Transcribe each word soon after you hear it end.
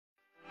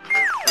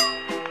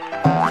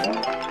Hello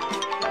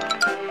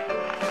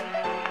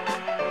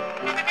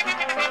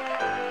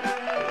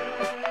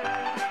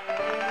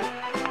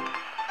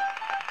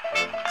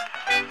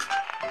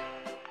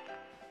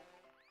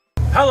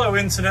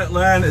internet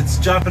land, it's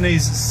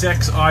Japanese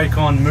sex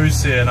icon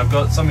Moose here, and I've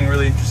got something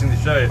really interesting to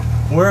show you.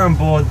 We're on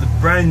board the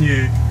brand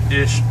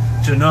new-ish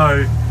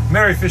Jeanneau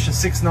Merryfisher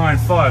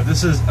 695.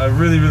 This is a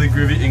really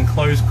groovy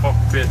enclosed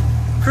cockpit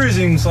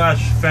cruising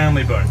slash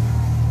family boat.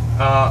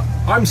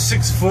 I'm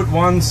 6'1",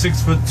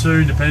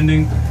 6'2",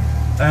 depending,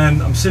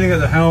 and I'm sitting at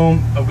the helm.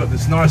 I've got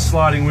this nice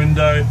sliding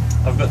window,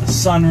 I've got the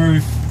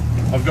sunroof,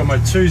 I've got my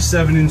two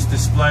 7-inch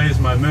displays,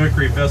 my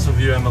Mercury vessel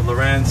view and my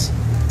Lowrance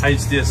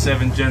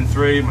HDS7 Gen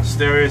 3, my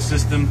stereo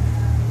system,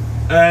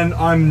 and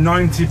I'm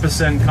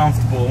 90%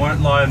 comfortable. I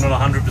won't lie, I'm not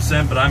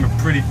 100%, but I'm a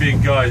pretty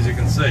big guy, as you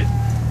can see.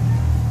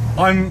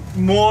 I'm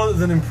more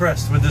than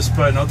impressed with this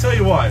boat, and I'll tell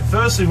you why.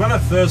 Firstly, when I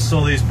first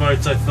saw these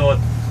boats, I thought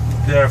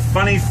they're a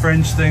funny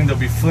French thing, they'll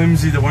be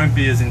flimsy, they won't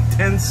be as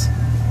intense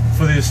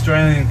for the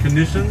Australian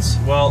conditions.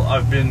 Well,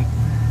 I've been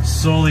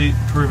sorely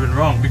proven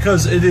wrong,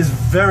 because it is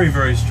very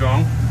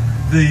strong.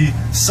 The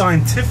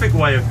scientific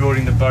way of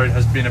building the boat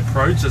has been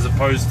approached, as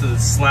opposed to the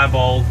slab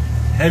old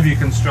heavy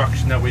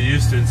construction that we're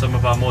used to in some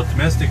of our more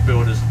domestic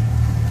builders.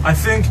 I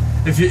think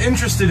if you're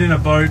interested in a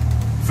boat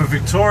for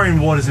Victorian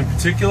waters in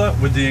particular,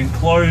 with the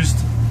enclosed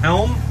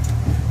helm,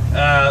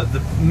 the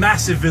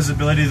massive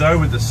visibility though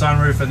with the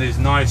sunroof and these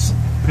nice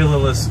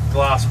pillarless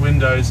glass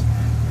windows,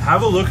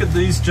 have a look at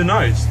these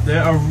Jeanneaus.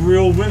 They're a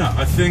real winner.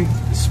 I think,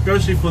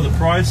 especially for the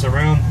price,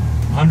 around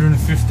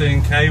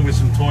 115k with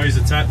some toys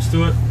attached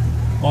to it,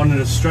 on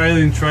an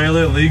Australian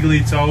trailer,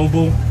 legally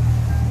towable.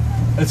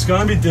 It's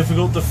going to be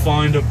difficult to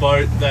find a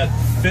boat that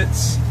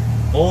fits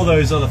all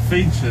those other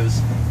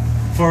features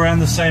for around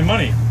the same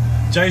money.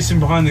 Jason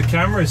behind the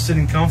camera is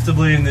sitting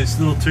comfortably in this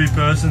little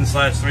 2-person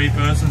slash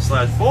 3-person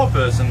slash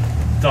 4-person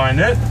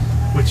dinette,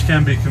 which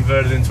can be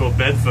converted into a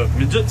bed for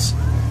midgets.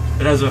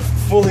 It has a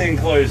fully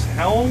enclosed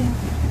helm.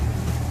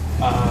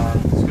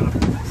 It's got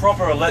a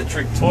proper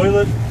electric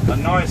toilet, a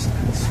nice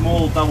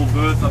small double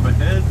berth up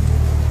ahead.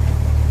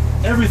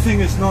 Everything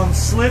is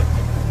non-slip,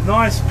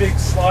 nice big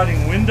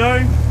sliding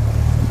window.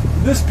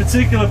 This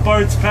particular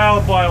boat's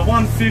powered by a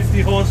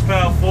 150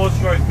 horsepower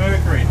 4-stroke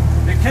Mercury.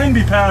 It can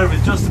be powered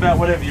with just about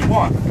whatever you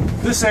want.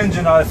 This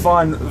engine I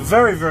find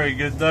very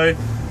good though.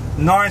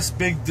 Nice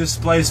big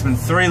displacement,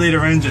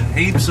 3-litre engine,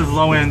 heaps of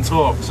low-end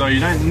torque, so you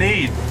don't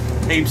need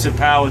heaps of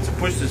power to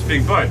push this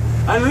big boat.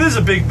 And it is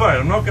a big boat,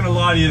 I'm not going to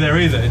lie to you there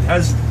either. It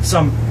has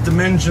some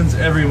dimensions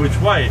every which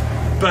way,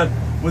 but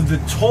with the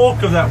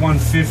torque of that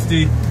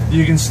 150,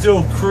 you can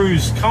still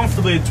cruise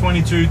comfortably at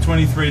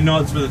 22-23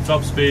 knots with a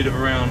top speed of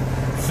around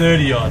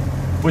 30 odd,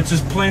 which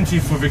is plenty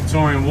for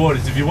Victorian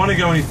waters. If you want to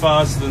go any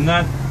faster than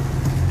that,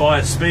 buy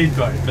a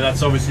speedboat, but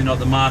that's obviously not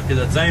the market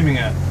that's aiming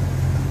at.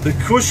 The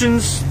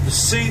cushions, the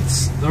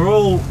seats, they're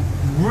all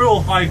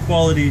real high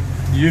quality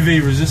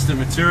UV resistant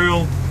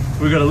material.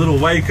 We've got a little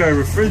Waco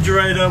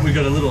refrigerator, we've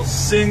got a little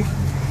sink,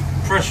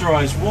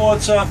 pressurized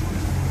water,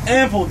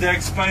 ample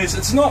deck space.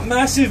 It's not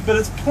massive, but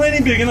it's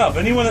plenty big enough.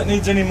 Anyone that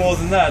needs any more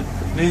than that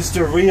needs to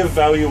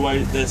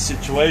reevaluate their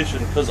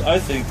situation, because I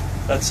think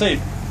that's it.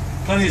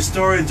 Plenty of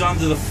storage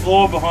under the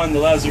floor behind the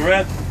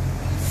lazarette,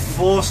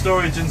 floor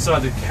storage inside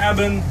the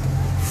cabin,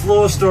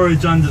 floor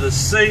storage under the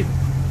seat,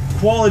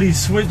 quality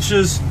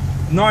switches,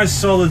 nice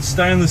solid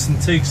stainless and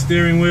teak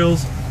steering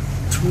wheels,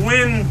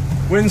 twin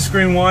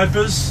windscreen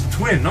wipers,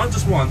 twin, not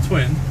just one,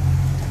 twin.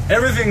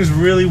 Everything's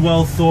really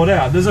well thought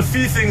out. There's a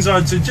few things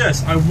I'd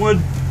suggest. I would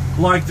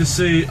like to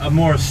see a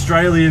more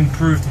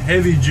Australian-proofed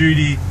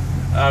heavy-duty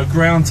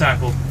ground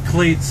tackle,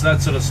 cleats,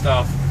 that sort of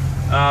stuff.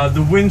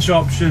 The winch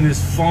option is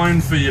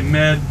fine for your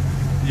Med,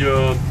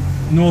 your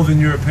Northern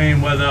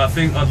European weather. I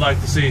think I'd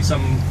like to see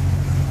some,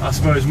 I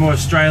suppose, more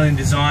Australian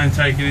design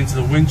taken into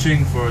the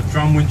winching for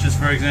drum winches,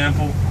 for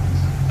example.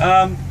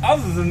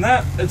 Other than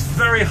that, it's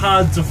very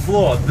hard to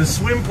floor. The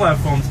swim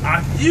platforms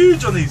are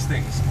huge on these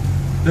things.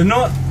 They're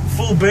not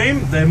full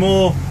beam, they're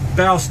more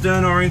bow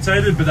stern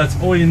orientated, but that's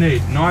all you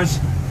need. Nice,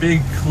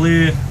 big,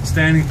 clear,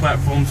 standing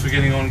platforms for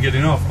getting on and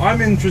getting off.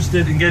 I'm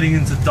interested in getting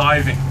into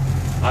diving.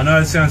 I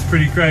know it sounds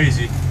pretty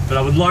crazy, but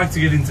I would like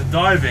to get into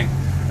diving.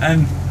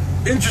 And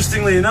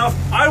interestingly enough,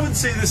 I would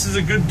see this as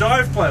a good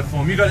dive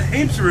platform. You've got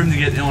heaps of room to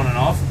get on and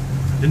off.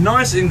 A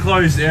nice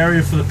enclosed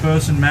area for the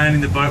person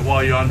manning the boat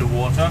while you're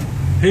underwater.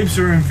 Heaps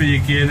of room for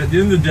your gear, and at the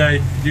end of the day,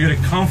 you get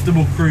a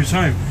comfortable cruise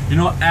home. You're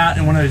not out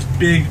in one of those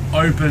big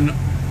open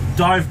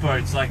dive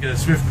boats like a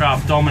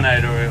Swiftcraft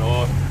Dominator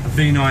or a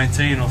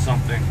V19 or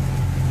something.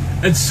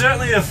 It's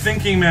certainly a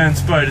thinking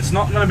man's boat. It's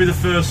not going to be the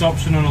first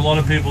option on a lot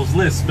of people's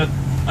lists, but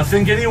I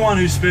think anyone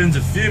who spends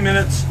a few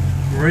minutes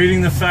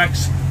reading the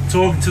facts,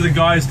 talking to the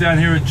guys down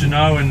here at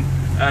Jeanneau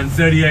and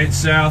 38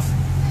 South,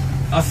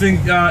 I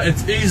think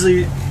it's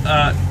easily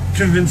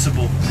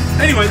convincible.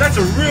 Anyway, that's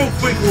a real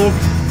quick look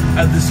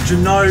at this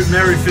Jeanneau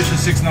Merryfisher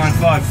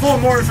 695. For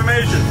more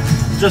information,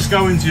 just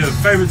go into your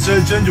favorite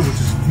search engine, which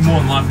is more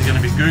than likely going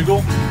to be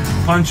Google.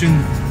 Punch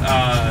in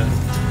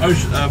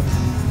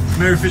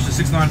Merryfisher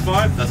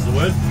 695, that's the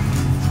word.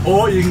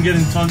 or you can get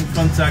in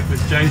contact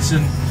with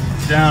Jason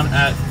down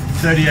at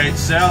 38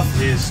 South.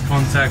 His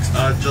contacts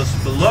are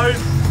just below.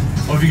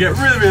 Or if you get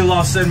really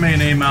lost, send me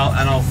an email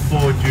and I'll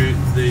forward you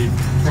the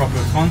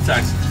proper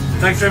contacts.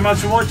 Thanks very much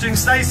for watching.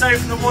 Stay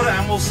safe in the water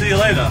and we'll see you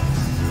later.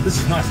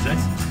 This is nice,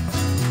 Jason.